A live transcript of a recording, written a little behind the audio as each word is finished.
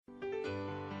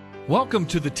Welcome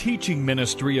to the teaching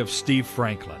ministry of Steve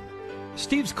Franklin.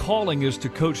 Steve's calling is to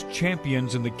coach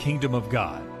champions in the kingdom of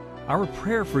God. Our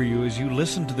prayer for you as you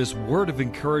listen to this word of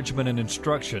encouragement and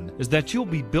instruction is that you'll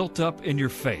be built up in your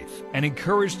faith and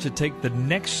encouraged to take the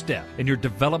next step in your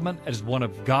development as one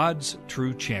of God's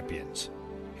true champions.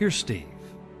 Here's Steve.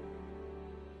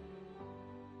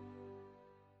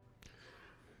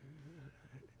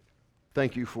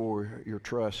 Thank you for your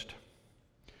trust.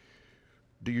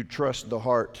 Do you trust the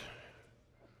heart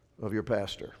of your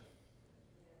pastor?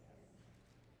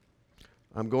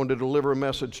 I'm going to deliver a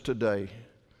message today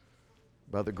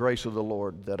by the grace of the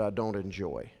Lord that I don't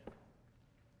enjoy.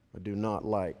 I do not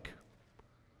like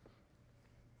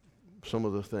some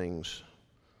of the things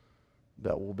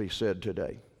that will be said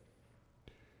today.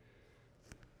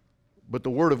 But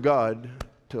the Word of God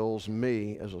tells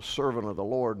me as a servant of the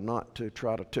Lord not to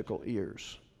try to tickle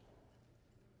ears.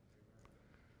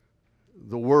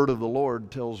 The Word of the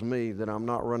Lord tells me that I'm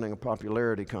not running a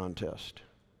popularity contest.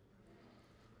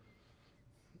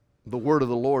 The Word of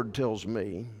the Lord tells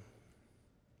me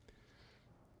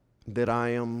that I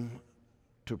am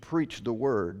to preach the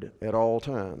Word at all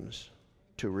times,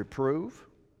 to reprove,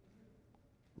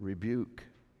 rebuke,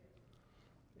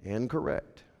 and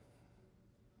correct,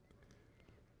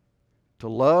 to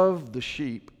love the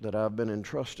sheep that I've been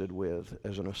entrusted with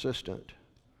as an assistant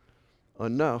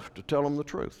enough to tell them the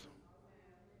truth.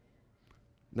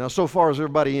 Now, so far, is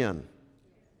everybody in?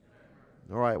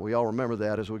 All right, we all remember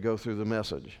that as we go through the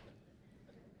message.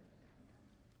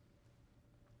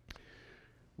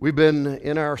 We've been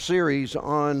in our series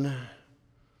on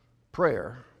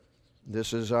prayer.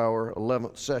 This is our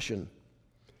 11th session.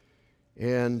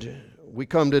 And we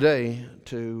come today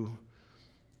to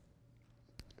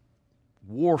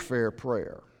warfare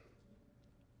prayer.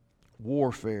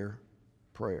 Warfare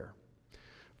prayer.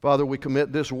 Father, we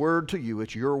commit this word to you.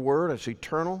 It's your word. It's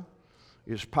eternal.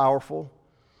 It's powerful.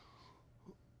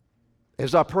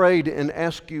 As I prayed and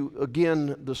asked you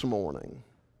again this morning,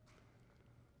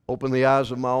 open the eyes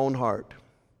of my own heart.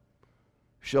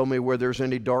 Show me where there's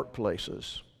any dark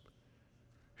places.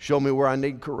 Show me where I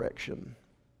need correction.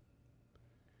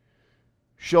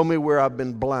 Show me where I've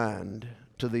been blind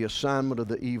to the assignment of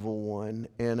the evil one,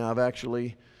 and I've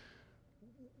actually,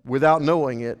 without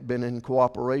knowing it, been in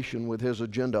cooperation with his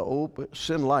agenda. Oh,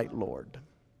 send light, Lord.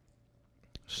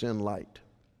 Send light.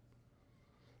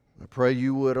 I pray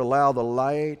you would allow the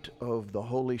light of the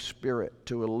Holy Spirit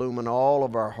to illumine all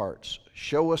of our hearts.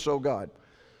 Show us, oh God.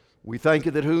 We thank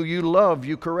you that who you love,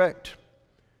 you correct.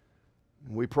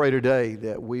 We pray today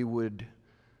that we would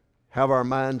have our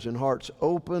minds and hearts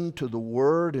open to the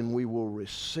Word, and we will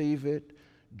receive it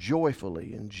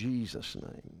joyfully in Jesus'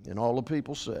 name. And all the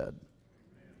people said,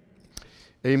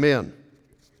 Amen.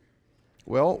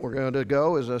 Well, we're going to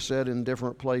go, as I said, in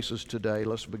different places today.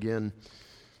 Let's begin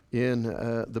in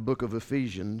the book of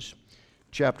Ephesians,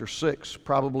 chapter 6,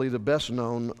 probably the best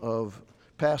known of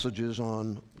passages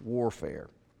on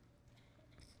warfare.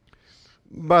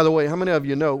 By the way, how many of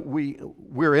you know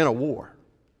we're in a war?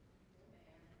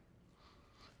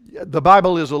 The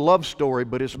Bible is a love story,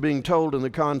 but it's being told in the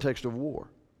context of war.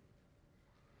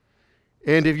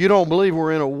 And if you don't believe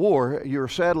we're in a war, you're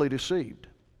sadly deceived.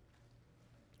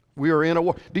 We are in a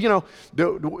war. Do you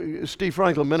know, Steve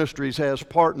Franklin Ministries has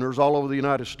partners all over the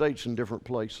United States in different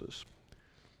places.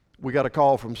 We got a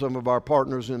call from some of our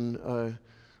partners in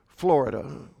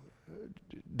Florida.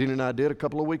 Dean and I did a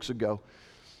couple of weeks ago.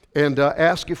 And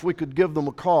asked if we could give them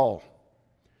a call.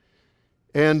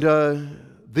 And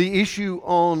the issue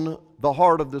on the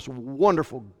heart of this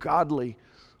wonderful, godly,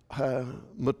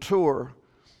 mature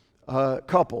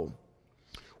couple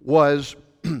was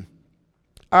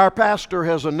our pastor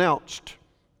has announced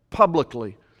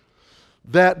publicly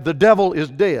that the devil is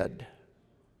dead,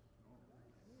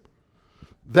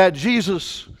 that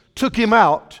Jesus took him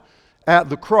out at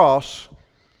the cross,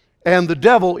 and the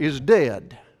devil is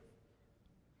dead.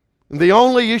 And the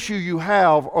only issue you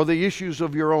have are the issues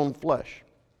of your own flesh.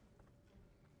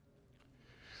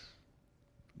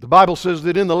 The Bible says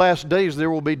that in the last days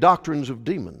there will be doctrines of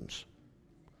demons,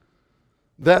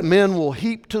 that men will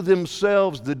heap to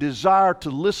themselves the desire to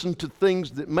listen to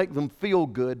things that make them feel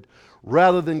good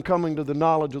rather than coming to the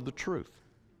knowledge of the truth.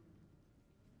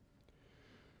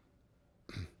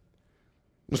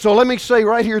 So let me say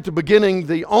right here at the beginning,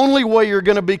 the only way you're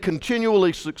going to be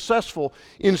continually successful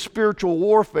in spiritual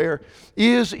warfare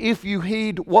is if you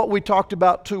heed what we talked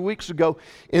about 2 weeks ago,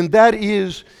 and that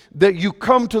is that you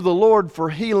come to the Lord for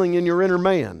healing in your inner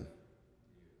man.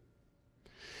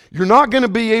 You're not going to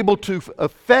be able to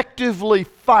effectively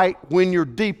fight when you're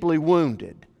deeply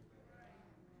wounded.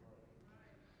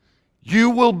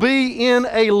 You will be in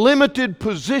a limited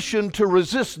position to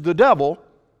resist the devil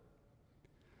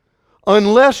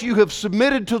unless you have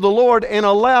submitted to the Lord and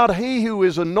allowed He who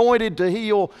is anointed to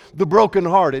heal the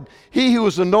brokenhearted, He who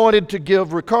is anointed to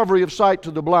give recovery of sight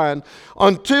to the blind,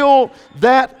 until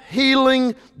that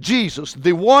healing Jesus,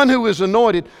 the one who is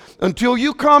anointed, until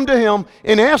you come to Him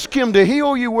and ask Him to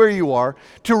heal you where you are,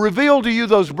 to reveal to you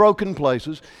those broken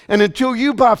places, and until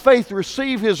you by faith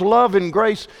receive His love and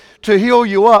grace to heal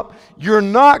you up, you're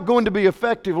not going to be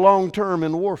effective long term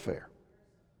in warfare.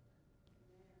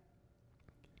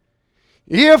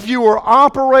 If you are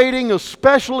operating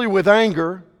especially with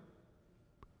anger,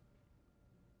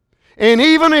 and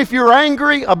even if you're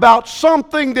angry about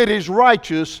something that is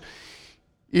righteous,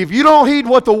 if you don't heed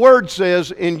what the Word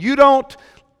says and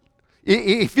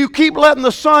if you keep letting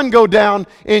the sun go down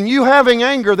and you having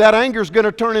anger, that anger is going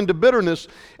to turn into bitterness,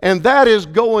 and that is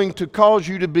going to cause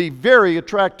you to be very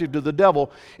attractive to the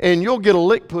devil, and you'll get a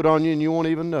lick put on you and you won't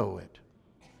even know it.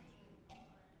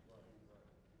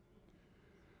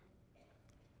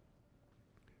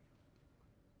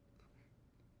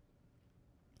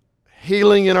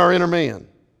 Healing in our inner man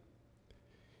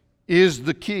is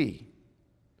the key.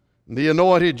 The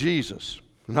anointed Jesus.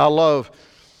 And I love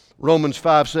Romans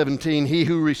 5:17. He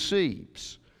who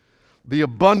receives the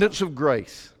abundance of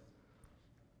grace,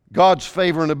 God's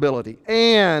favor and ability,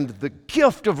 and the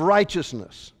gift of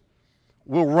righteousness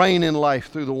will reign in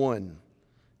life through the one,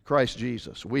 Christ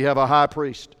Jesus. We have a high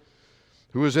priest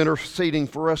who is interceding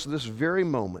for us this very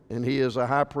moment, and He is a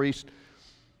high priest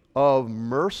of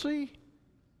mercy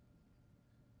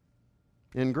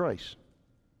in grace.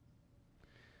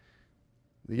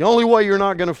 The only way you're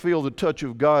not going to feel the touch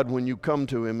of God when you come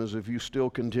to Him is if you still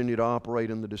continue to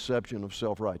operate in the deception of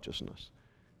self-righteousness.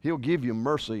 He'll give you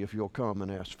mercy if you'll come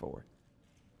and ask for it.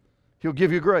 He'll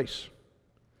give you grace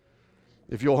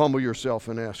if you'll humble yourself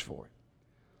and ask for it.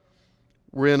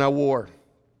 We're in a war.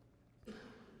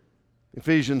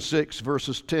 Ephesians 6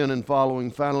 verses 10 and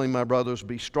following. Finally, my brothers,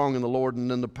 be strong in the Lord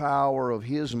and in the power of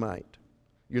His might.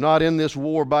 You're not in this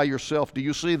war by yourself. Do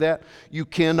you see that? You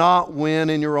cannot win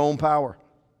in your own power.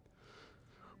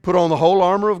 Put on the whole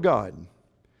armor of God,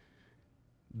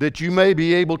 that you may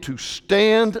be able to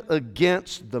stand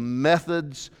against the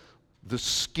methods, the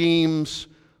schemes,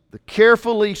 it's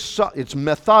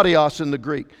methodios in the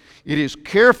Greek. It is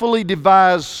carefully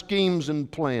devised schemes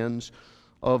and plans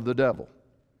of the devil.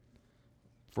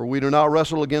 For we do not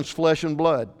wrestle against flesh and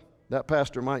blood. That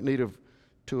pastor might need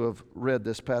to have read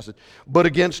this passage. But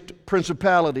against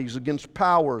principalities, against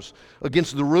powers,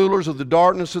 against the rulers of the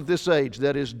darkness of this age,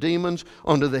 that is, demons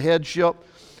under the headship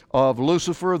of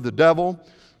Lucifer, the devil,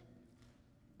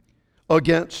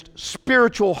 against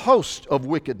spiritual hosts of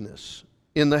wickedness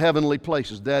in the heavenly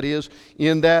places. That is,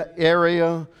 in that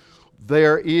area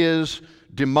there is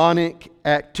demonic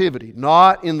activity,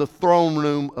 not in the throne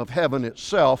room of heaven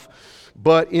itself,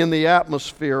 but in the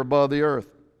atmosphere above the earth.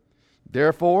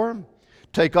 Therefore,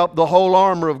 take up the whole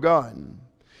armor of God,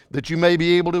 that you may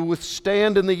be able to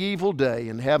withstand in the evil day,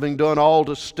 and having done all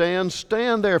to stand,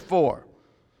 stand therefore,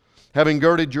 having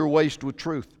girded your waist with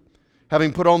truth,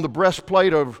 having put on the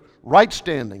breastplate of right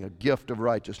standing, a gift of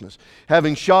righteousness,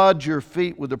 having shod your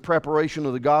feet with the preparation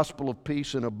of the gospel of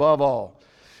peace, and above all,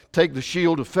 take the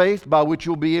shield of faith, by which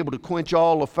you'll be able to quench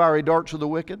all the fiery darts of the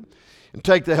wicked, and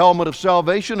take the helmet of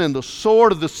salvation and the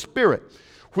sword of the Spirit,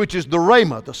 which is the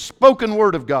rhema, the spoken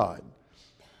word of God,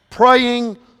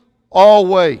 praying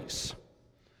always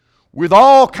with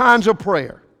all kinds of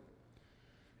prayer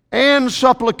and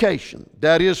supplication.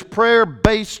 That is, prayer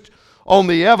based on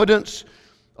the evidence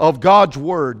of God's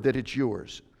Word that it's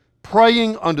yours.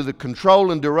 Praying under the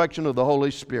control and direction of the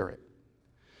Holy Spirit.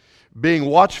 Being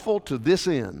watchful to this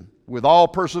end with all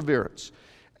perseverance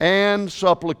and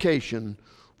supplication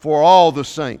for all the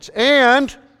saints,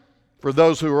 and for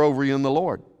those who are over you in the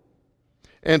Lord,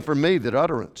 and for me, that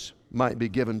utterance might be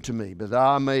given to me, but that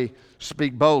I may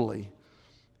speak boldly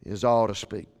as I ought to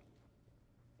speak.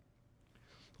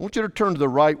 I want you to turn to the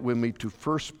right with me to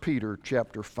 1 Peter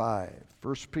chapter 5.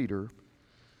 1 Peter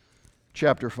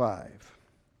chapter 5.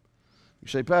 You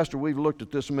say, Pastor, we've looked at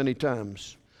this many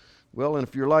times. Well, and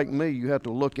if you're like me, you have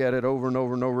to look at it over and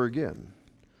over and over again.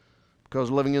 Because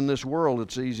living in this world,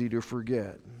 it's easy to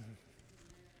forget.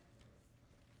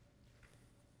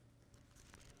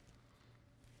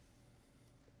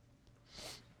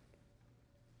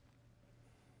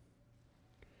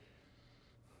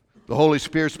 The Holy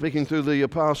Spirit, speaking through the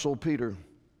Apostle Peter,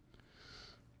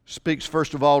 speaks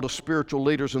first of all to spiritual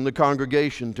leaders in the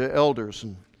congregation, to elders,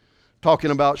 and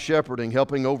talking about shepherding,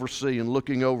 helping oversee and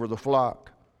looking over the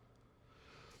flock.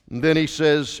 And then he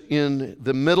says in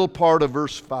the middle part of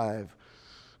verse 5,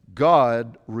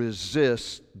 God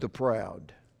resists the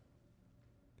proud.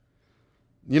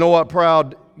 You know what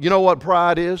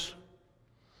pride is?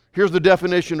 Here's the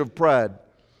definition of pride.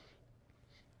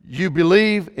 You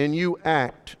believe and you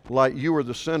act like you are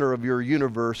the center of your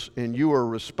universe and you are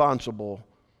responsible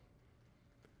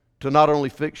to not only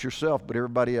fix yourself but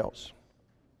everybody else.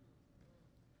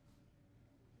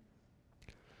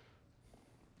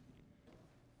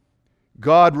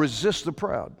 God resists the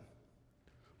proud,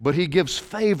 but He gives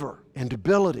favor and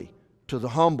ability to the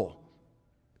humble.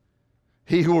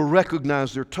 He who will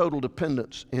recognize their total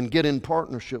dependence and get in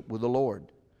partnership with the Lord.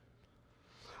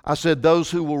 I said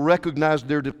those who will recognize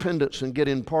their dependence and get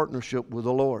in partnership with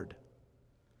the Lord.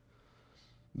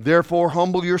 Therefore,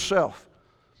 humble yourself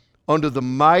under the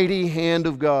mighty hand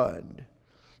of God,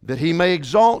 that He may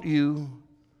exalt you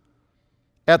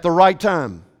at the right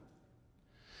time,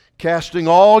 casting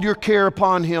all your care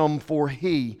upon Him, for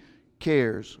He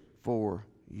cares for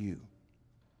you.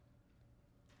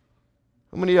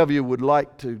 How many of you would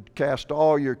like to cast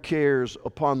all your cares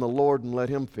upon the Lord and let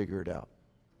Him figure it out?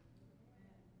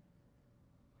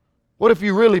 What if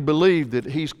you really believe that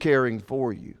He's caring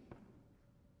for you?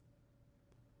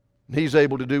 He's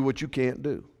able to do what you can't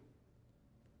do.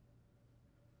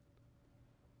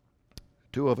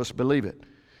 Two of us believe it.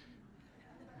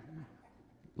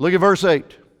 Look at verse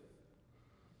 8.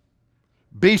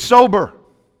 Be sober.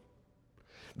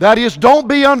 That is, don't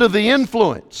be under the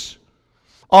influence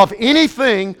of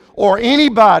anything or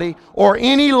anybody or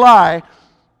any lie.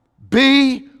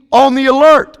 Be on the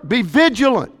alert. Be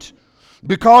vigilant.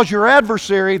 Because your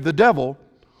adversary, the devil,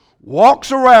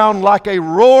 walks around like a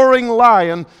roaring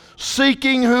lion,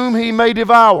 seeking whom he may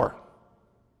devour.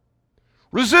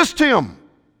 Resist him,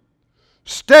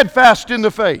 steadfast in the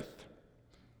faith.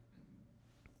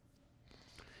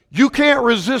 You can't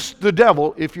resist the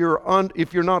devil if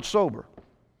you're not sober.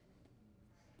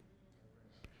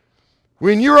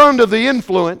 When you're under the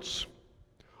influence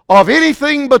of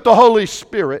anything but the Holy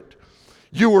Spirit,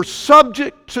 you are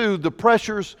subject to the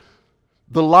pressures,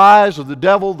 the lies of the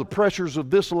devil, the pressures of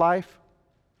this life.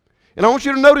 And I want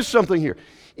you to notice something here.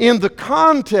 In the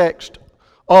context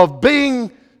of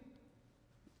being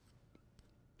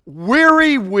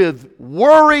weary with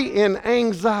worry and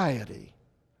anxiety,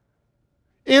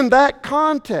 in that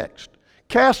context,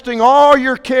 casting all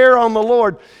your care on the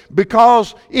Lord,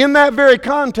 because in that very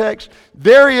context,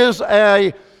 there is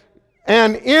an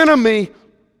enemy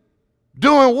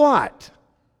doing what?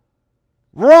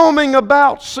 Roaming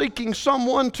about seeking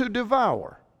someone to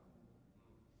devour.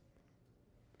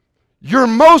 You're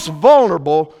most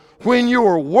vulnerable when you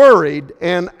are worried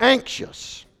and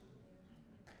anxious.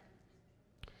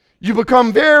 You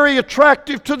become very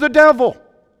attractive to the devil.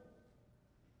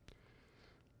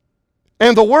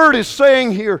 And the Word is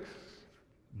saying here,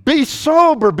 be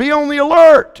sober, be on the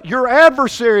alert. Your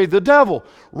adversary, the devil,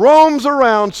 roams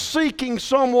around seeking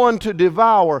someone to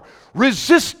devour.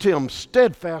 Resist him,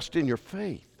 steadfast in your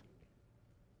faith.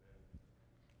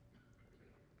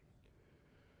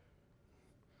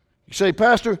 You say,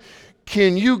 Pastor,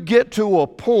 can you get to a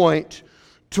point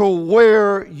to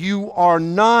where you are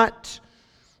not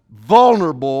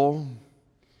vulnerable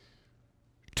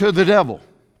to the devil?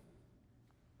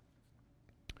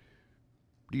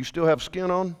 Do you still have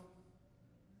skin on?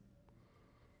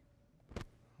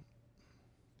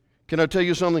 Can I tell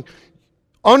you something?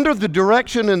 Under the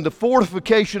direction and the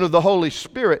fortification of the Holy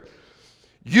Spirit,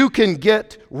 you can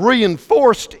get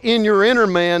reinforced in your inner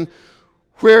man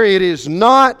where it is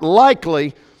not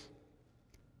likely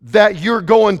that you're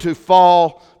going to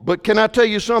fall. But can I tell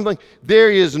you something? There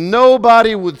is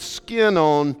nobody with skin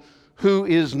on who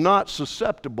is not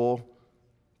susceptible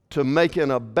to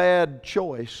making a bad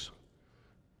choice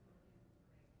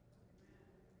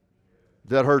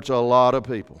that hurts a lot of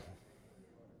people.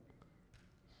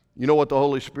 You know what the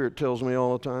Holy Spirit tells me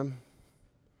all the time?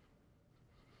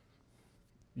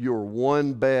 You're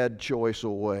one bad choice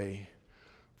away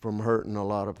from hurting a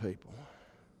lot of people.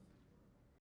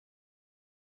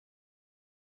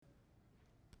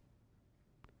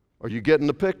 Are you getting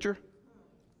the picture?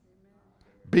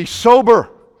 Be sober.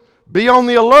 Be on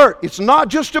the alert. It's not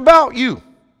just about you.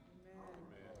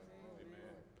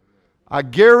 I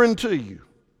guarantee you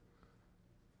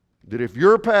that if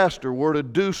your pastor were to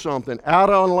do something out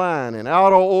of line and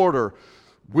out of order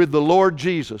with the Lord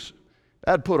Jesus,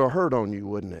 that'd put a hurt on you,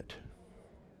 wouldn't it?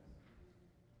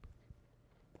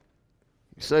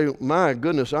 You say, my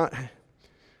goodness,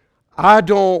 I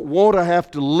don't want to have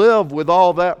to live with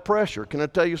all that pressure. Can I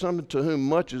tell you something? To whom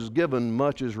much is given,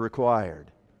 much is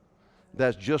required.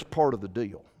 That's just part of the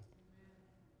deal.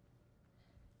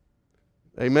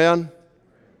 Amen?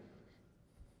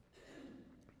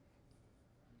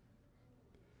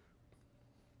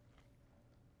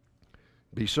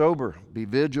 Be sober. Be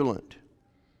vigilant.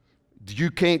 You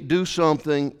can't do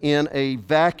something in a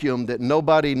vacuum that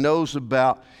nobody knows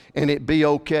about and it be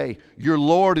okay. Your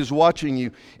Lord is watching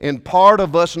you. And part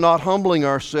of us not humbling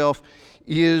ourselves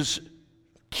is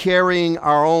carrying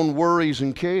our own worries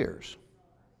and cares.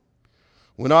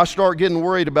 When I start getting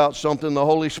worried about something, the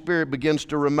Holy Spirit begins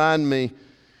to remind me,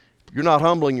 you're not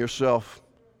humbling yourself.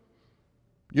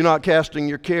 You're not casting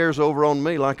your cares over on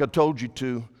me like I told you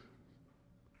to.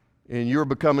 And you're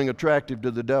becoming attractive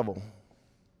to the devil.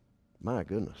 My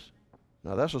goodness.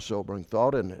 Now that's a sobering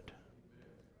thought, isn't it?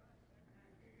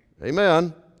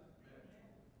 Amen.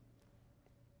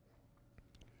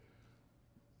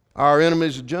 Our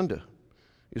enemy's agenda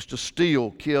is to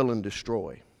steal, kill, and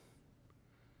destroy.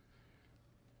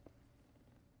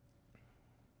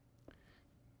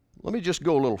 Let me just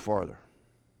go a little farther.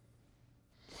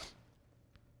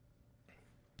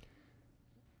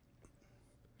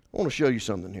 I want to show you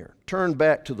something here. Turn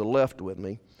back to the left with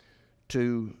me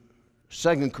to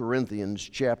 2 Corinthians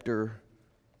chapter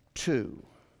 2.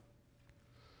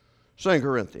 2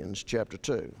 Corinthians chapter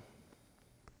 2.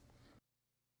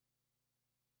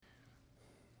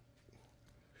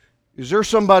 Is there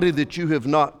somebody that you have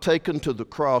not taken to the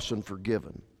cross and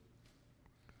forgiven?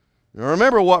 Now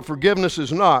remember what forgiveness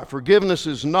is not. Forgiveness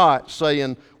is not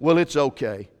saying, well, it's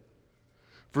okay.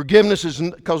 Forgiveness is,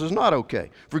 because it's not okay.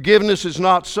 Forgiveness is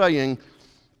not saying,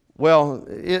 well,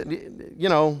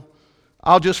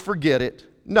 I'll just forget it.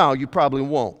 No, you probably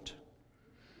won't.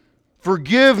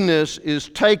 Forgiveness is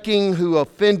taking who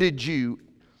offended you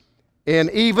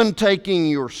and even taking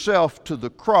yourself to the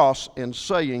cross and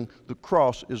saying the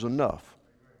cross is enough.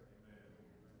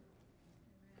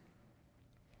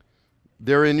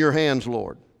 They're in your hands,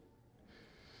 Lord.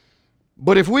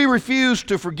 But if we refuse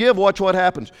to forgive, watch what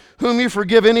happens. Whom you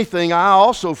forgive anything, I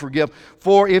also forgive.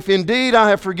 For if indeed I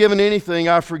have forgiven anything,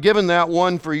 I have forgiven that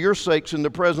one for your sakes in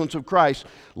the presence of Christ,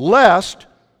 lest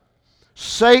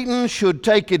Satan should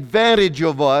take advantage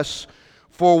of us,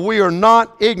 for we are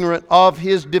not ignorant of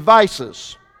his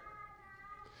devices.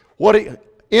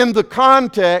 In the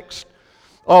context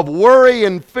of worry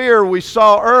and fear we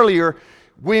saw earlier,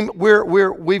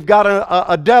 we've got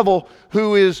a devil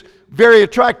who is very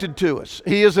attracted to us.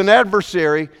 He is an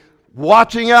adversary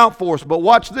watching out for us. But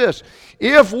watch this.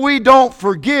 If we don't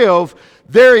forgive,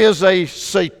 there is a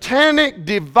satanic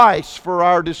device for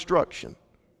our destruction.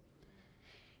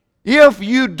 If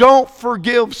you don't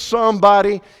forgive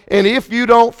somebody, and if you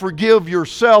don't forgive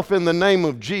yourself in the name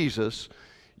of Jesus,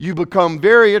 you become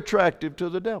very attractive to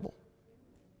the devil.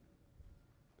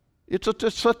 It's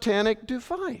a satanic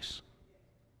device.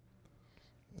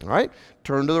 All right,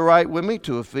 turn to the right with me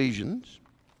to Ephesians.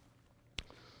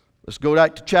 Let's go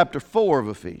back to chapter 4 of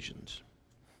Ephesians.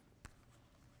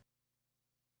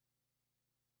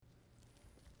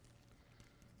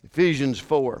 Ephesians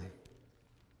 4.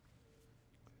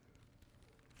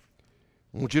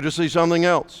 I want you to see something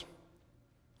else.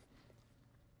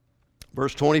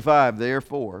 Verse 25,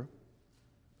 therefore,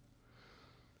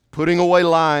 putting away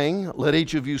lying, let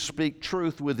each of you speak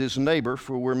truth with his neighbor,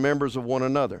 for we're members of one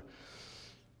another.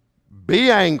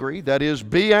 Be angry, that is,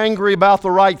 be angry about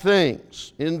the right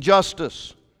things,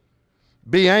 injustice.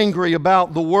 Be angry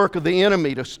about the work of the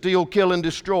enemy to steal, kill, and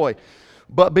destroy.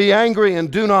 But be angry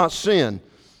and do not sin.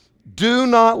 Do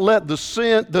not let the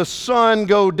sun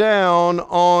go down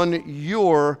on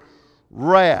your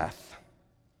wrath.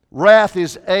 Wrath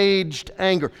is aged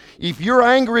anger. If you're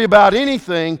angry about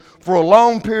anything for a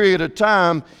long period of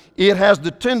time, it has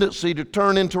the tendency to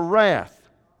turn into wrath.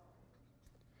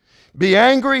 Be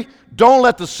angry, don't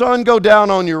let the sun go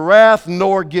down on your wrath,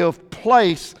 nor give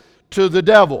place to the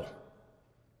devil.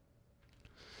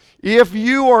 If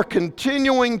you are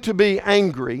continuing to be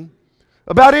angry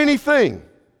about anything,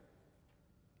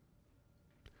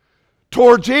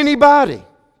 towards anybody,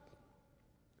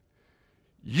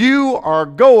 you are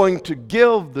going to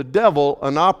give the devil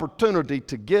an opportunity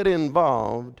to get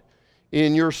involved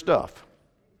in your stuff.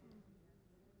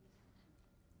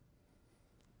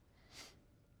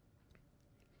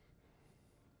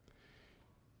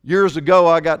 Years ago,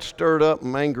 I got stirred up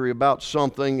and angry about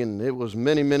something, and it was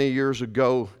many, many years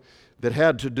ago, that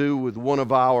had to do with one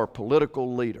of our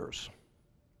political leaders.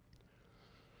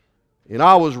 And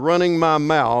I was running my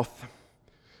mouth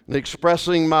and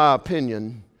expressing my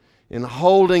opinion and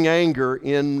holding anger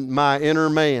in my inner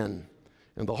man.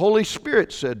 And the Holy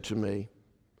Spirit said to me,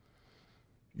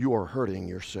 you are hurting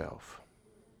yourself.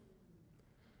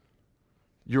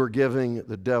 You're giving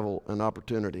the devil an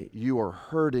opportunity. You are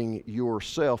hurting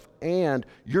yourself, and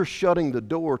you're shutting the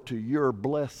door to your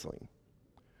blessing.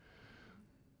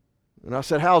 And I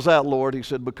said, how's that, Lord? He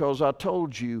said, because I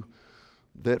told you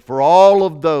that for all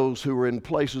of those who are in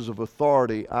places of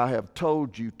authority, I have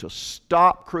told you to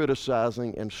stop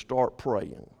criticizing and start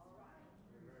praying.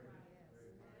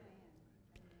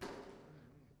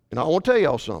 And I want to tell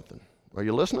y'all something. Are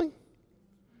you listening?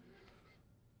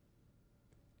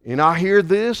 And I hear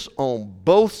this on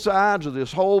both sides of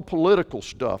this whole political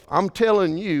stuff. I'm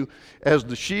telling you, as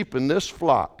the sheep in this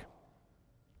flock,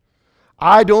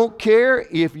 I don't care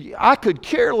I could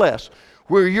care less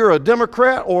whether you're a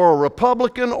Democrat or a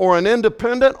Republican or an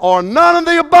independent or none of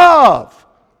the above.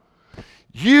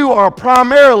 You are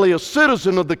primarily a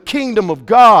citizen of the kingdom of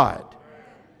God.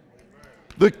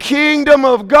 The kingdom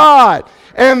of God.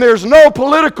 And there's no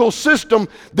political system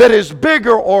that is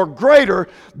bigger or greater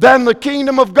than the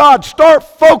kingdom of God. Start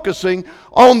focusing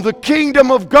on the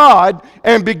kingdom of God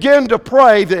and begin to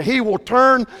pray that He will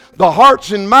turn the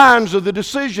hearts and minds of the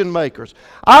decision makers.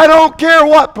 I don't care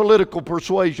what political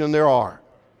persuasion there are.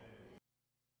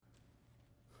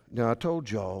 Now, I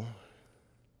told y'all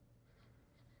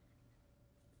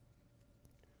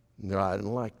that I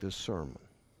didn't like this sermon.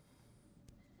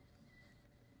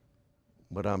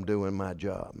 But I'm doing my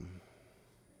job.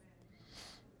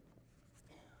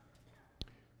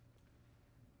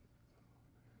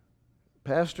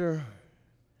 Pastor,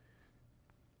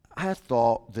 I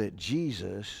thought that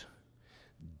Jesus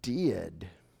did.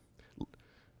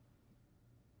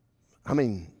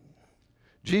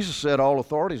 Jesus said, all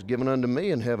authority is given unto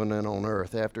me in heaven and on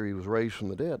earth after He was raised from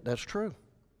the dead. That's true.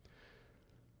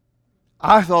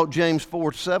 I thought James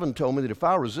 4:7 told me that if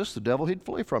I resist the devil, he'd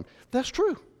flee from me. That's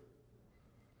true.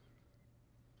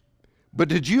 But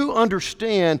did you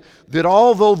understand that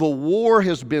although the war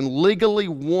has been legally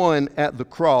won at the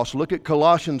cross, look at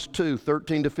Colossians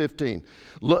 2:13-15.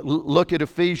 Look at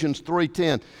Ephesians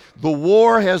 3:10. The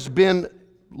war has been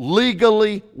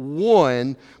legally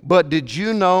won, but did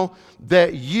you know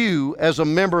that you, as a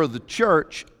member of the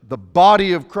church, the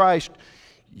body of Christ,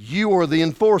 you are the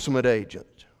enforcement agent?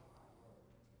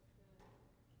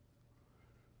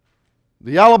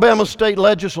 The Alabama State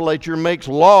Legislature makes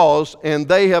laws, and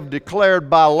they have declared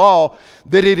by law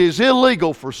that it is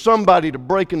illegal for somebody to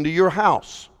break into your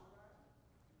house.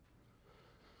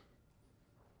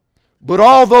 But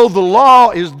although the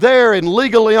law is there and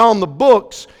legally on the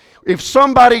books, if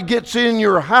somebody gets in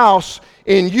your house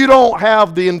and you don't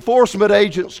have the enforcement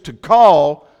agents to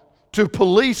call to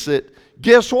police it,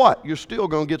 guess what? You're still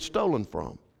going to get stolen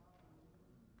from.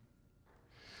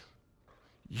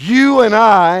 You and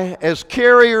I, as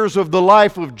carriers of the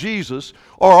life of Jesus,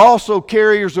 are also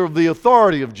carriers of the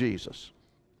authority of Jesus.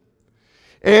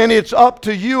 And it's up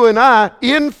to you and I,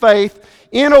 in faith,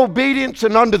 in obedience,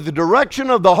 and under the direction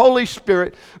of the Holy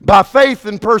Spirit, by faith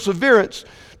and perseverance,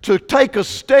 to take a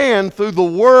stand through the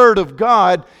Word of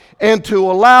God and to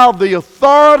allow the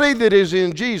authority that is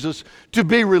in Jesus to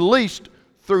be released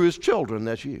through His children.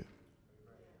 That's you.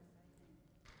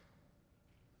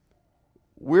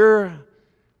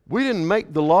 We didn't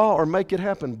make the law or make it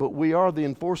happen, but we are the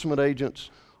enforcement agents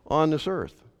on this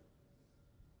earth.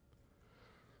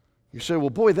 You say, well,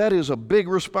 boy, that is a big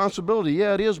responsibility.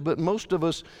 Yeah, it is, but most of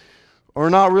us are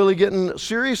not really getting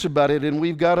serious about it, and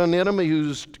we've got an enemy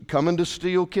who's coming to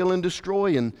steal, kill, and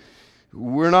destroy, and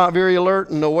we're not very alert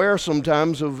and aware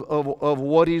sometimes of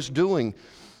what he's doing.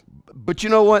 But you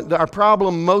know what? Our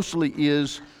problem mostly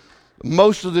is,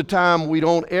 most of the time, we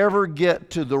don't ever get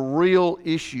to the real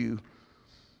issue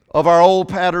of our old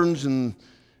patterns and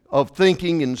of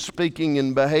thinking and speaking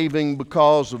and behaving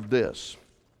because of this.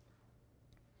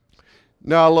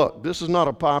 Now look, this is not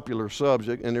a popular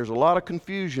subject, and there's a lot of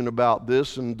confusion about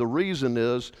this, and the reason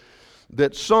is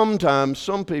that sometimes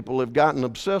some people have gotten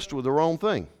obsessed with the wrong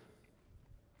thing.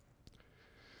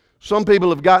 Some people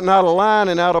have gotten out of line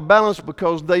and out of balance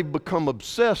because they've become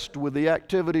obsessed with the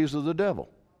activities of the devil.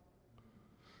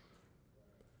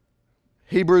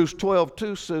 Hebrews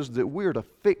 12:2 says that we're to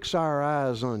fix our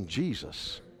eyes on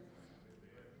Jesus,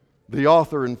 the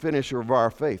author and finisher of our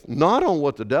faith, not on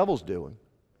what the devil's doing.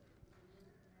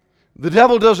 The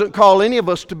devil doesn't call any of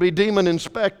us to be demon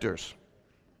inspectors,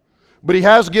 but he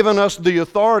has given us the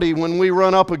authority when we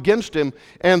run up against him,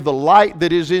 and the light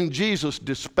that is in Jesus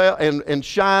and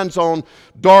shines on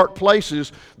dark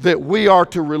places, that we are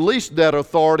to release that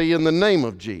authority in the name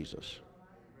of Jesus.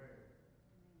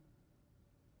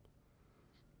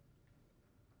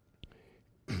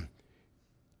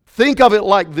 Think of it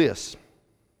like this.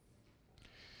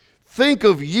 Think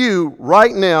of you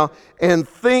right now, and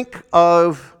think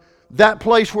of that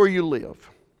place where you live.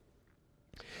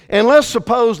 And let's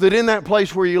suppose that in that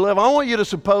place where you live, I want you to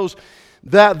suppose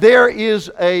that there is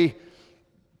a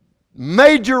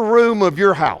major room of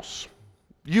your house.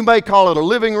 You may call it a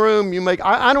living room.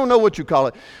 I don't know what you call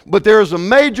it. But there's a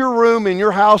major room in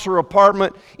your house or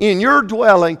apartment, in your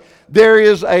dwelling. There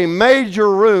is a major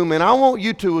room, and I want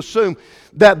you to assume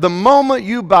that the moment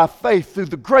you, by faith, through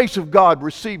the grace of God,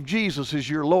 receive Jesus as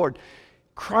your Lord,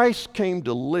 Christ came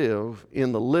to live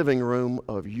in the living room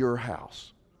of your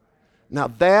house. Now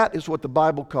that is what the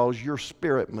Bible calls your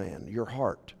spirit man, your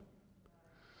heart.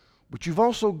 But you've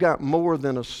also got more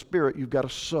than a spirit, you've got a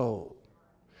soul.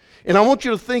 And I want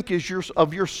you to think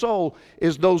of your soul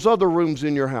as those other rooms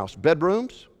in your house.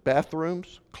 Bedrooms,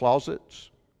 bathrooms, closets,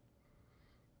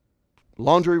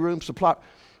 laundry rooms, supply.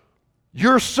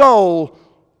 Your soul,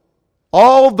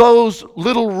 all those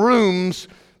little rooms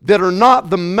that are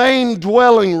not the main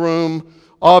dwelling room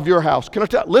of your house. Can I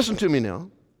tell? Listen to me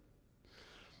now.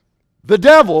 The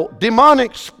devil,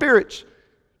 demonic spirits,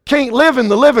 can't live in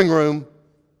the living room.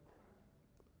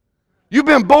 You've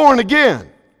been born again.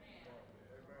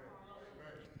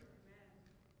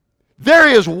 There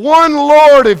is one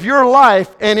Lord of your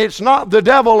life, and it's not the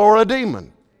devil or a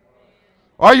demon.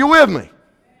 Are you with me?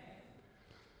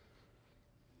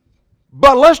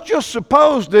 But let's just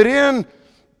suppose that in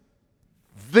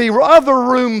the other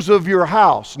rooms of your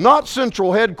house, not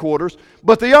central headquarters,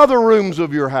 but the other rooms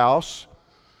of your house,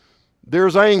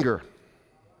 there's anger.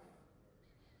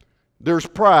 There's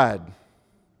pride.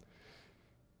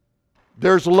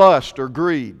 There's lust or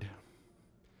greed.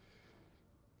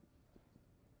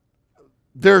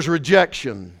 There's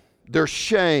rejection. There's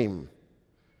shame.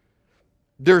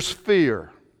 There's fear.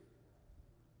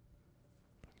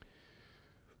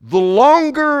 The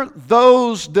longer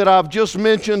those that I've just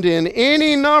mentioned in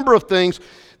any number of things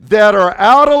that are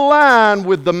out of line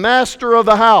with the master of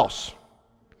the house,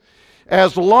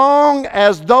 as long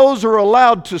as those are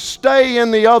allowed to stay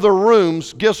in the other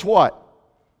rooms, guess what?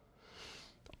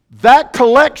 That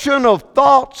collection of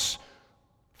thoughts,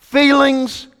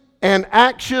 feelings, and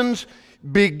actions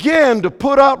begin to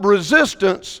put up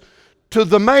resistance to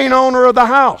the main owner of the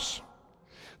house.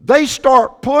 They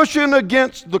start pushing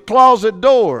against the closet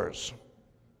doors.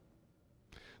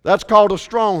 That's called a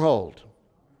stronghold.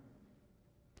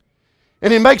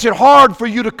 And it makes it hard for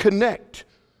you to connect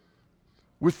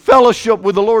with fellowship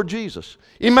with the Lord Jesus.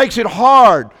 It makes it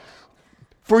hard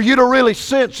for you to really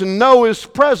sense and know His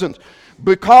presence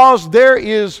because there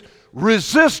is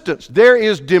resistance. There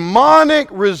is demonic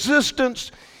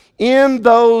resistance in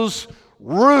those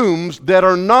rooms that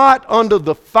are not under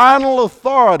the final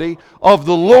authority of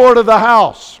the Lord of the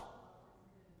house.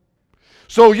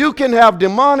 So you can have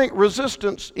demonic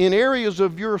resistance in areas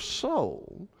of your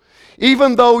soul,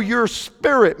 even though your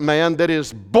spirit man that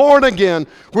is born again,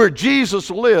 where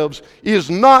Jesus lives, is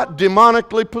not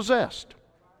demonically possessed.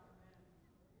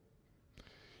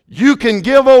 You can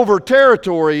give over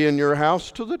territory in your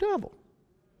house to the devil.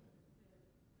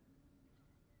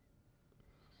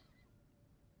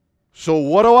 So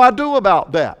what do I do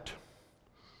about that?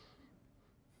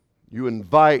 You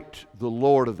invite the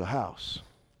Lord of the house.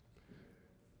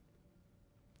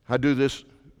 I do this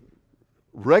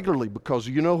regularly because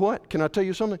you know what? Can I tell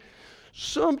you something?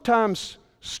 Sometimes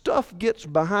stuff gets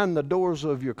behind the doors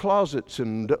of your closets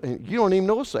and you don't even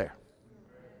know it's there.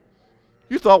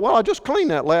 You thought, well, I just cleaned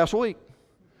that last week.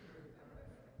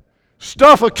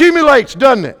 Stuff accumulates,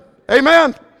 doesn't it?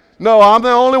 Amen? No, I'm the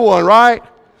only one, right?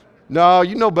 No,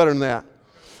 you know better than that.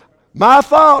 My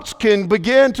thoughts can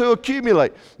begin to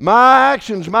accumulate. My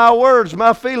actions, my words,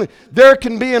 my feelings. There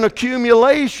can be an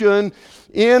accumulation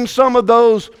in some of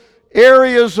those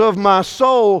areas of my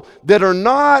soul that are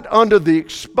not under the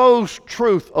exposed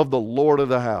truth of the Lord of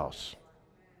the house.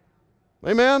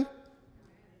 Amen?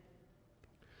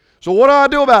 So what do I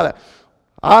do about it?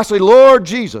 I say, Lord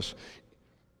Jesus,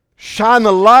 shine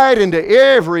the light into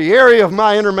every area of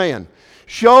my inner man.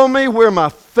 Show me where my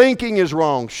thinking is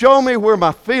wrong. Show me where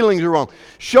my feelings are wrong.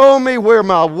 Show me where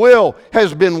my will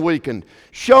has been weakened.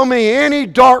 Show me any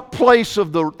dark place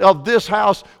of this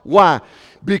house. Why?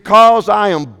 Because I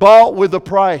am bought with a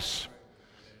price.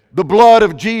 The blood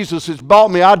of Jesus has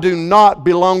bought me. I do not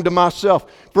belong to myself.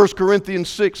 1 Corinthians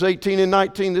 6, 18 and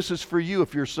 19. This is for you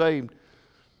if you're saved.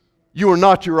 You are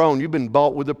not your own. You've been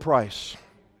bought with a price.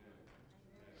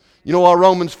 You know what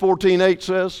Romans 14, 8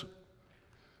 says?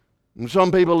 And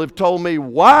some people have told me,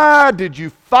 why did you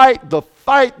fight the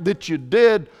fight that you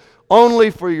did only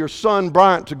for your son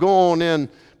Bryant to go on in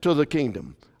to the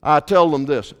kingdom? I tell them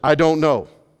this, I don't know.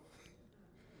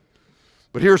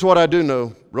 But here's what I do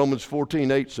know. Romans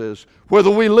 14, 8 says, whether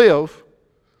we live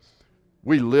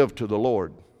to the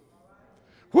Lord.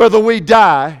 Whether we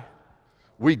die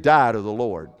to the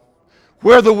Lord.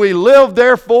 Whether we live,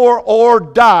 therefore, or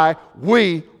die,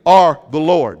 we are the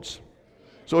Lord's.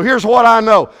 So here's what I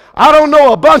know. I don't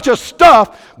know a bunch of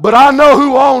stuff, but I know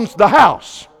who owns the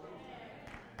house.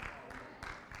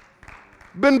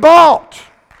 Been bought.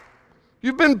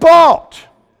 You've been bought.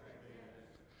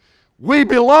 We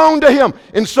belong to Him.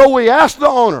 And so we ask the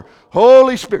owner,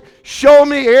 Holy Spirit, show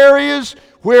me areas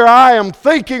where I am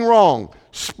thinking wrong,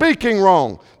 speaking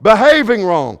wrong, behaving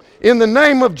wrong. In the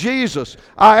name of Jesus,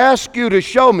 I ask you to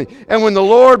show me. And when the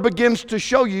Lord begins to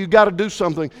show you, you got to do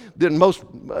something that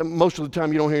most of the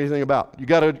time you don't hear anything about. You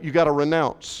got to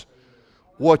renounce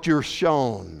what you're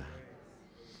shown.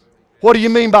 What do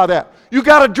you mean by that? You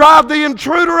got to drive the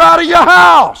intruder out of your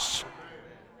house.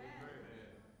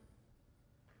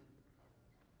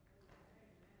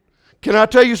 Can I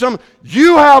tell you something?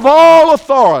 You have all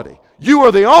authority. You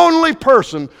are the only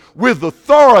person with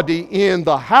authority in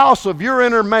the house of your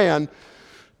inner man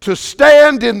to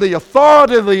stand in the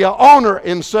authority of the owner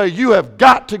and say, you have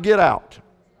got to get out.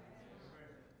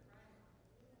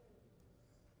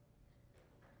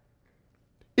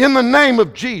 In the name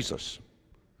of Jesus.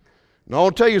 Now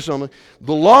I'll tell you something.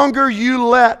 The longer you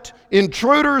let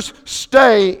intruders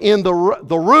stay in the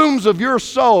rooms of your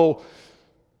soul,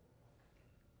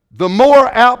 the more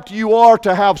apt you are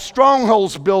to have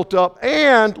strongholds built up.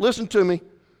 And, listen to me,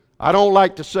 I don't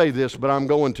like to say this, but I'm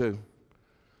going to.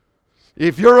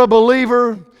 If you're a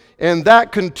believer and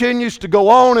that continues to go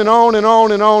on and on and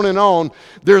on and on and on,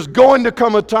 there's going to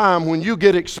come a time when you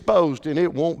get exposed and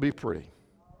it won't be pretty.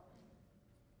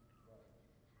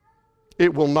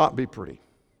 It will not be pretty.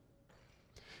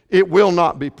 It will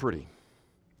not be pretty.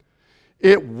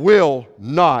 It will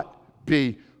not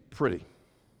be pretty.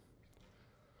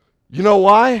 You know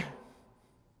why?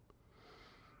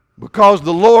 Because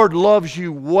the Lord loves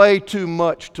you way too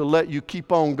much to let you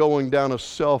keep on going down a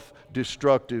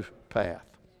self-destructive path.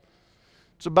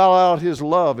 It's about His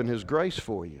love and His grace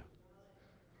for you.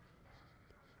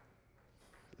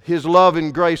 His love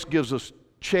and grace gives us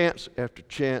chance after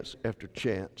chance after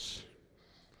chance.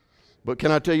 But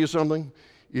can I tell you something?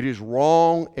 It is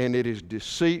wrong and it is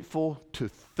deceitful to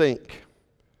think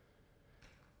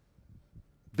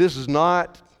this is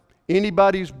not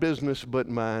anybody's business but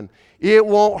mine. It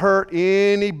won't hurt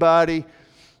anybody.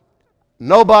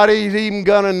 Nobody's even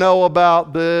going to know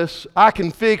about this. I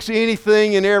can fix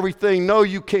anything and everything. No,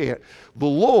 you can't. The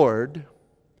Lord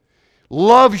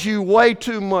loves you way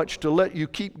too much to let you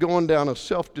keep going down a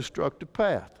self-destructive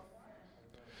path.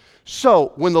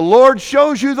 So, when the Lord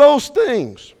shows you those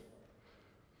things,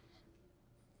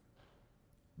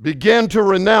 begin to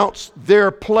renounce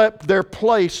their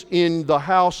place in the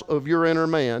house of your inner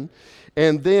man,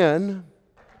 and then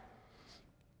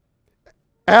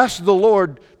ask the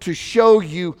Lord to show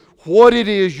you what it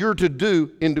is you're to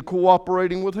do into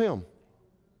cooperating with Him.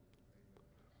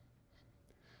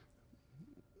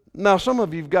 Now, some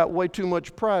of you've got way too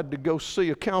much pride to go see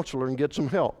a counselor and get some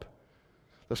help.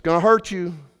 That's going to hurt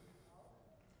you.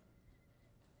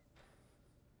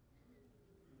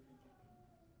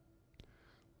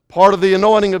 Part of the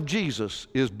anointing of Jesus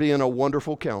is being a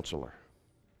wonderful counselor.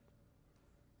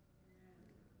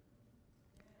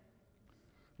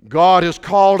 God has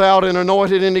called out and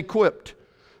anointed and equipped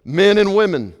men and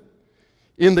women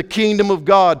in the kingdom of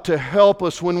God to help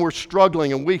us when we're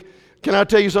struggling. And can I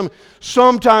tell you something?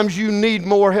 Sometimes you need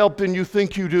more help than you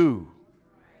think you do.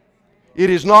 It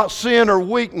is not sin or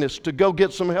weakness to go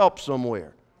get some help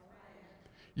somewhere.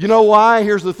 You know why?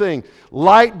 Here's the thing.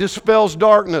 Light dispels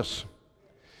darkness.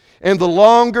 And the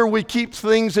longer we keep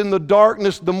things in the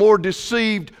darkness, the more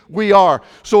deceived we are.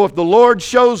 So if the Lord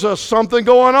shows us something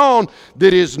going on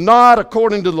that is not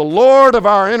according to the Lord of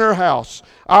our inner house,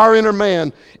 our inner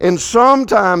man, and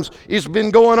sometimes it's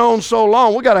been going on so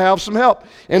long, we got to have some help.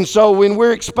 And so when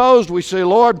we're exposed, we say,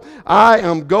 Lord, I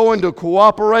am going to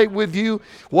cooperate with you,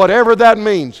 whatever that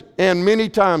means. And many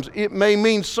times it may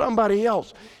mean somebody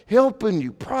else helping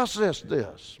you process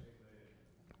this.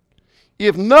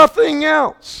 If nothing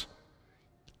else,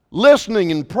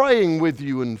 listening and praying with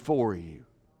you and for you.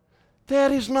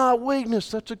 That is not weakness,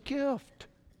 that's a gift.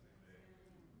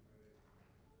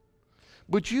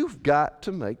 But you've got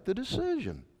to make the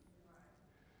decision.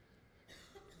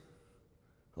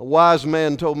 A wise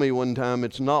man told me one time,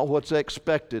 it's not what's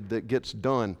expected that gets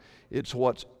done, it's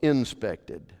what's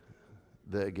inspected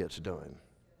that gets done.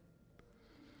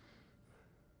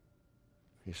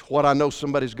 It's what I know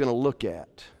somebody's going to look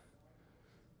at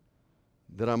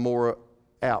that I'm more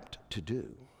apt to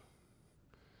do.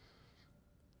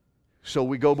 So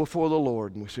we go before the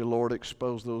Lord and we say, Lord,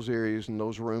 expose those areas and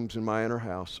those rooms in my inner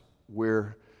house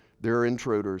where there are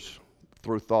intruders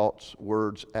through thoughts,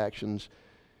 words, actions,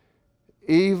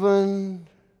 even,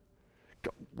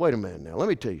 wait a minute now, let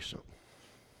me tell you something.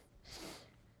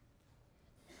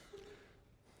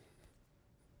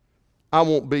 I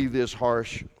won't be this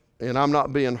harsh, and I'm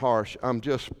not being harsh. I'm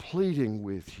just pleading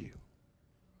with you.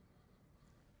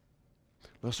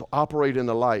 Let's operate in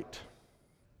the light.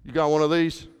 You got one of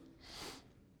these?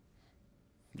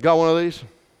 You got one of these?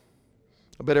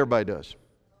 I bet everybody does.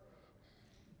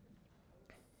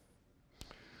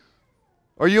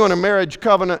 Are you in a marriage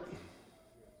covenant?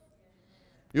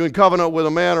 You in covenant with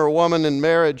a man or a woman in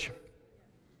marriage?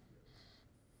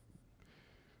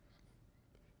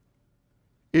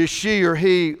 Is she or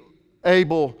he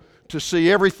able to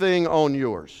see everything on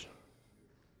yours?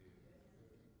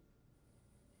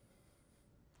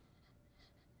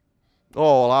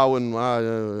 Oh, well, I wouldn't.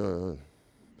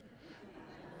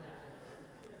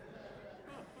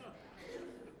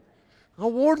 I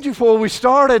warned you before we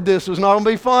started, this was not going to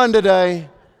be fun today.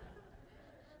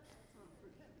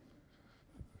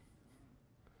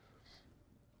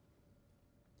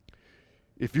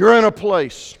 If you're in a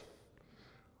place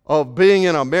of being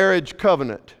in a marriage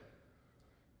covenant,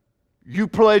 you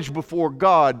pledge before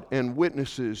God and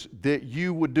witnesses that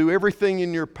you would do everything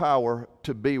in your power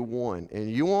to be one. And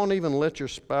you won't even let your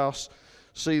spouse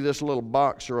see this little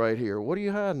box right here. What are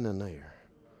you hiding in there?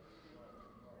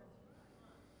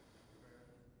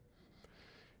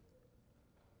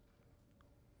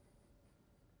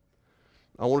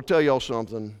 I want to tell y'all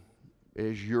something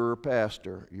as your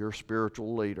pastor, your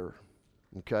spiritual leader,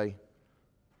 okay?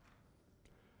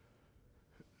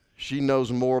 She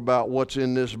knows more about what's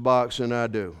in this box than I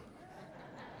do.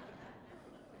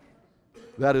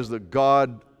 That is the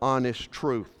God-honest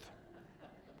truth.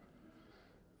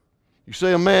 You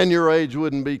say a man your age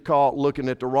wouldn't be caught looking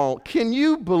at the wrong. Can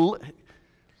you believe?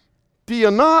 Do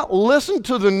you not listen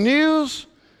to the news?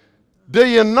 Do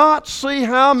you not see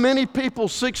how many people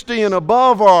 60 and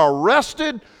above are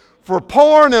arrested for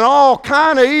porn and all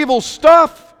kind of evil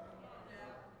stuff?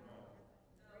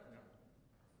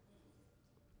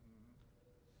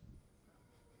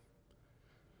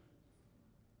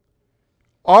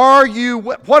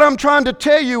 What I'm trying to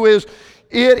tell you is,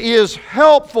 it is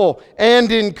helpful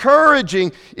and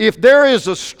encouraging if there is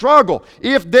a struggle,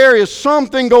 if there is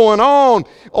something going on,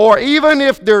 or even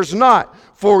if there's not,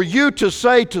 for you to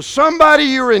say to somebody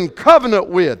you're in covenant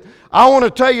with, I want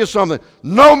to tell you something,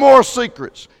 no more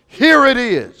secrets. Here it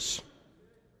is.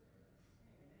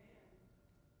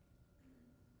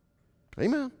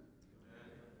 Amen.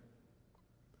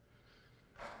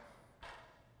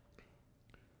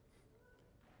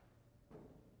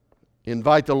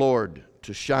 Invite the Lord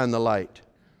to shine the light.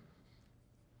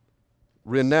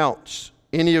 Renounce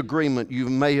any agreement you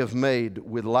may have made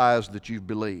with lies that you've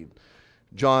believed.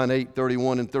 John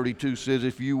 8:31 and 32 says,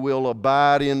 if you will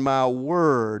abide in my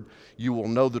word, you will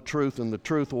know the truth, and the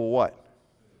truth will what?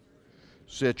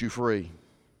 Set you free.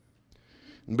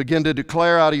 And begin to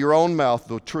declare out of your own mouth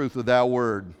the truth of that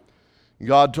word.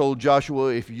 God told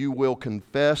Joshua, if you will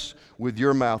confess with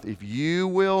your mouth, if you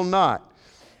will not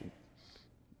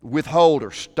withhold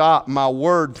or stop my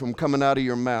word from coming out of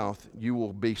your mouth, you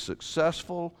will be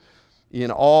successful in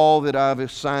all that I've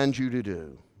assigned you to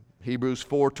do. Hebrews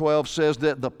 4:12 says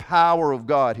that the power of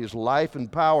God, His life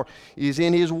and power, is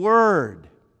in His Word.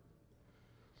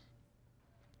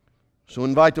 So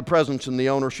invite the presence and the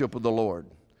ownership of the Lord.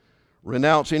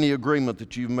 Renounce any agreement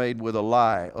that you've made with a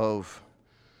lie of.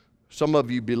 Some of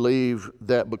you believe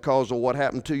that because of what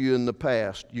happened to you in the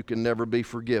past, you can never be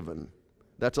forgiven.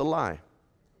 That's a lie.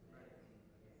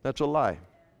 That's a lie.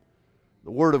 The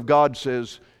Word of God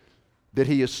says that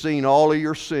He has seen all of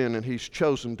your sin and He's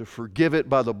chosen to forgive it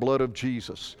by the blood of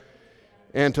Jesus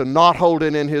and to not hold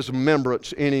it in His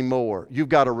remembrance anymore. You've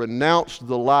got to renounce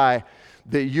the lie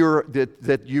that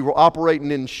you're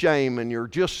operating in shame and you're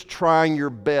just trying your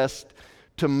best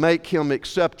to make Him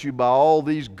accept you by all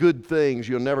these good things.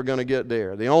 You're never going to get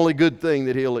there. The only good thing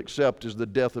that He'll accept is the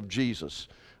death of Jesus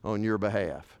on your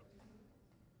behalf.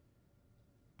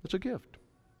 It's a gift.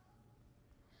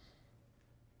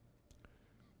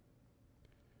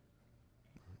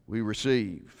 We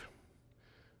receive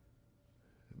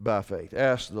by faith.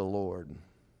 Ask the Lord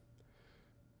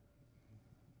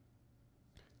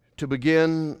to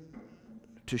begin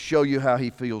to show you how He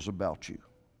feels about you.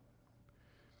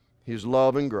 His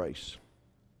love and grace.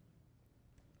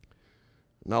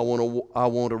 And I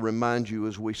want to remind you,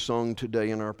 as we sung today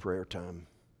in our prayer time,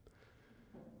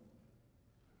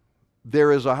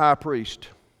 there is a high priest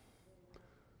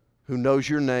who knows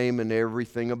your name and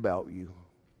everything about you,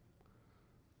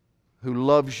 who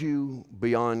loves you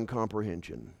beyond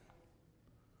comprehension.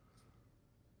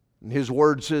 And His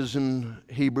word says in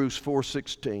Hebrews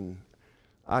 4:16,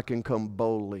 I can come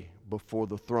boldly before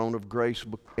the throne of grace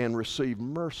and receive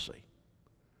mercy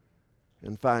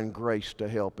and find grace to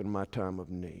help in my time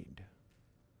of need.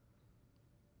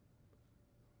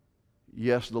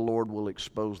 yes, the Lord will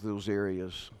expose those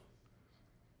areas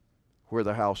where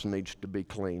the house needs to be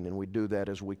clean. And we do that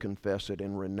as we confess it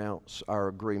and renounce our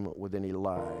agreement with any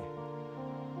lie.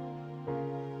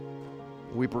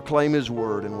 We proclaim His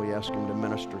word and we ask Him to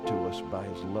minister to us by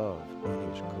His love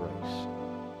and His grace.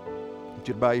 Would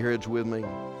you bow your heads with me?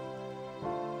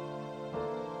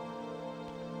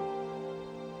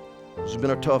 This has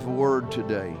been a tough word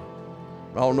today.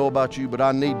 I don't know about you, but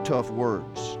I need tough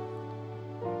words.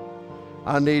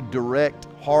 I need direct,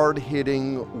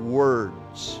 hard-hitting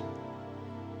words.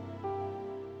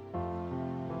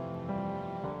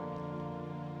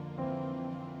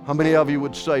 How many of you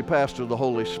would say, Pastor, the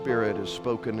Holy Spirit has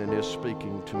spoken and is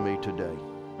speaking to me today?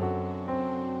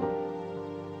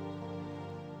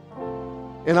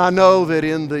 And I know that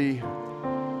in the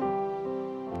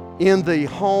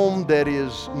home that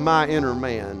is my inner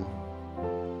man,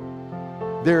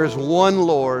 there is one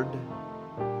Lord,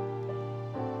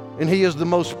 and He is the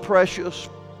most precious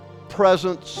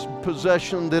presence,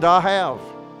 possession that I have.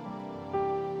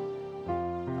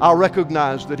 I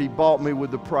recognize that He bought me with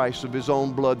the price of His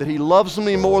own blood, that He loves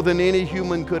me more than any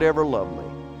human could ever love me,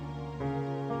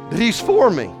 that He's for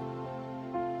me,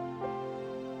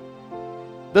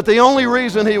 that the only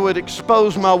reason He would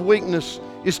expose my weakness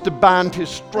is to bind His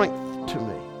strength to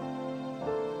me,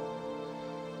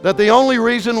 that the only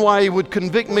reason why He would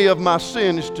convict me of my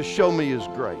sin is to show me His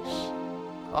grace.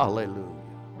 Hallelujah.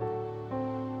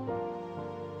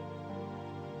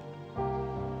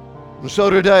 And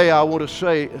so today I want to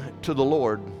say to the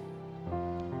Lord,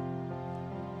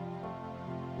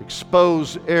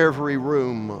 expose every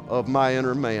room of my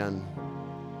inner man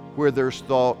where there's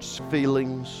thoughts,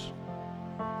 feelings,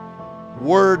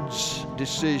 words,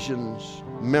 decisions,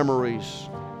 memories.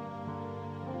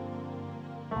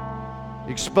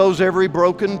 Expose every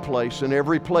broken place and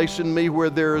every place in me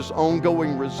where there is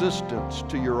ongoing resistance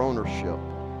to your ownership.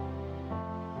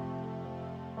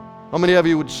 How many of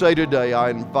you would say today, I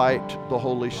invite the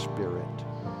Holy Spirit?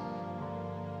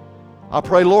 I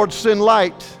pray, Lord, send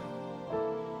light.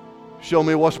 Show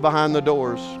me what's behind the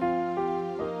doors.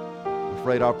 I'm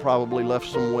afraid I probably left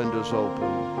some windows open.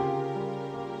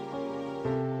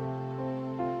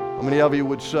 How many of you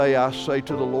would say, I say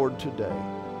to the Lord today,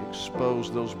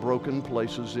 expose those broken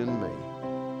places in me?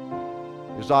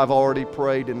 As I've already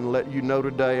prayed and let you know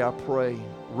today, I pray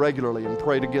regularly and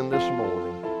prayed again this morning.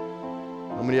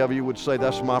 How many of you would say,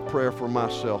 that's my prayer for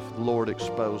myself? Lord,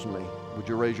 expose me. Would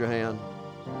you raise your hand?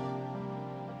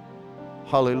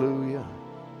 Hallelujah.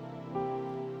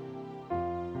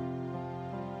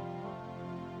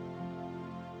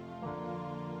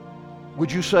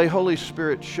 Would you say, Holy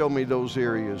Spirit, show me those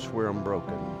areas where I'm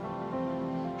broken.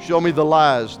 Show me the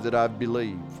lies that I've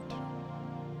believed.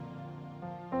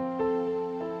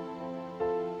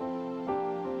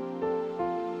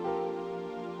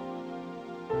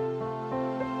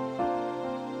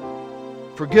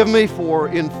 Forgive me for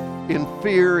in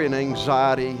fear and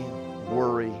anxiety,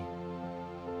 worry,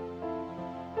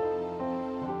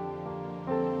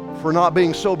 for not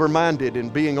being sober-minded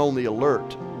and being on the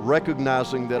alert,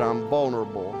 recognizing that I'm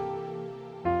vulnerable.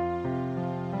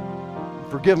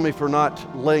 Forgive me for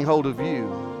not laying hold of you,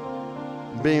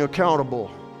 being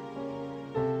accountable.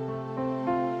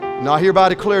 And I hereby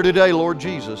declare today, Lord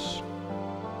Jesus,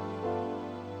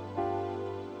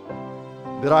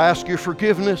 that I ask your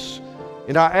forgiveness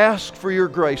and I ask for your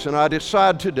grace, and I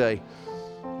decide today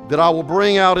that I will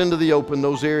bring out into the open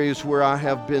those areas where I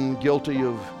have been guilty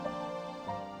of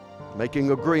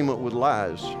making agreement with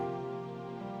lies.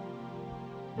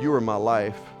 You are my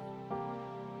life.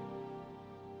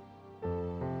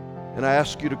 And I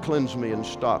ask you to cleanse me and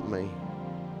stop me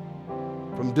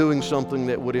from doing something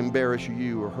that would embarrass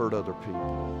you or hurt other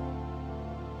people.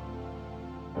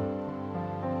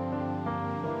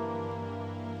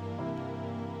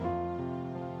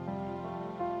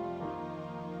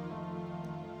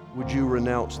 Would you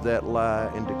renounce that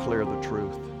lie and declare the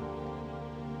truth?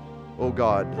 Oh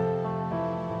God,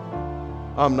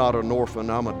 I'm not an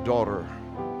orphan, I'm a daughter,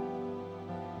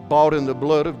 bought in the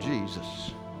blood of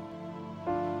Jesus.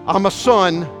 I'm a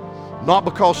son, not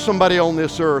because somebody on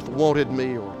this earth wanted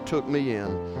me or took me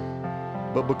in,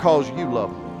 but because you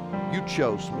love me. You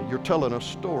chose me. You're telling a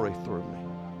story through me.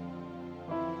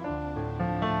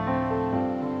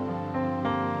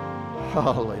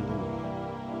 Hallelujah.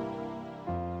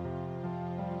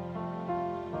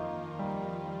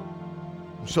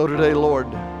 So today, Lord,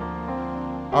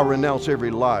 I renounce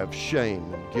every lie of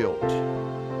shame and guilt.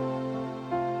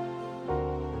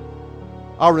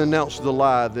 I renounce the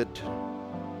lie that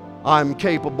I'm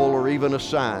capable or even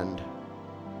assigned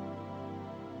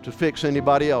to fix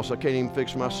anybody else. I can't even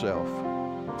fix myself.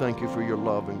 thank you for your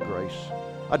love and grace.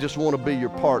 I just want to be your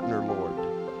partner, Lord.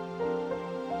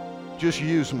 Just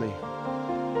use me.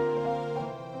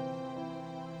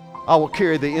 I will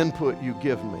carry the input you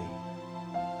give me.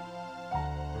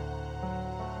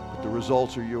 But the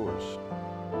results are yours.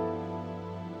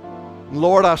 And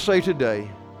Lord, I say today,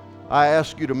 I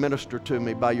ask you to minister to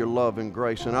me by your love and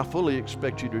grace, and I fully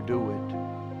expect you to do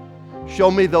it.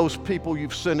 Show me those people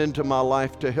you've sent into my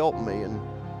life to help me, and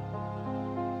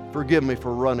forgive me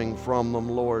for running from them,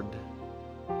 Lord,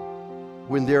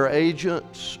 when they're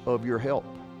agents of your help.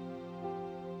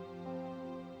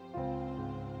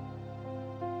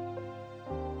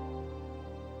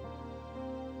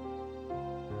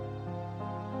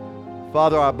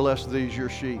 Father, I bless these, your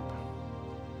sheep.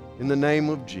 In the name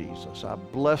of Jesus, I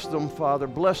bless them, Father.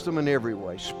 Bless them in every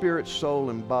way, spirit, soul,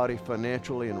 and body,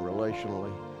 financially and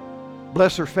relationally.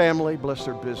 Bless their family, bless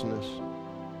their business.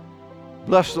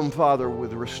 Bless them, Father,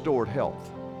 with restored health.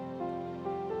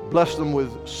 Bless them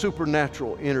with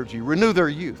supernatural energy. Renew their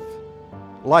youth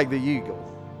like the eagle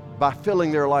by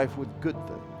filling their life with good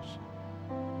things.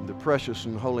 In the precious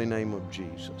and holy name of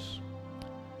Jesus.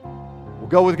 We'll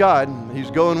go with God. He's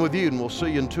going with you, and we'll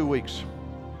see you in 2 weeks.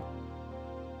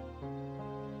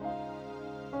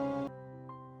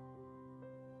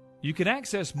 You can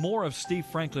access more of Steve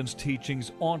Franklin's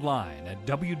teachings online at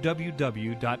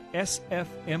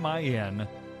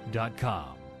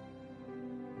www.sfmin.com.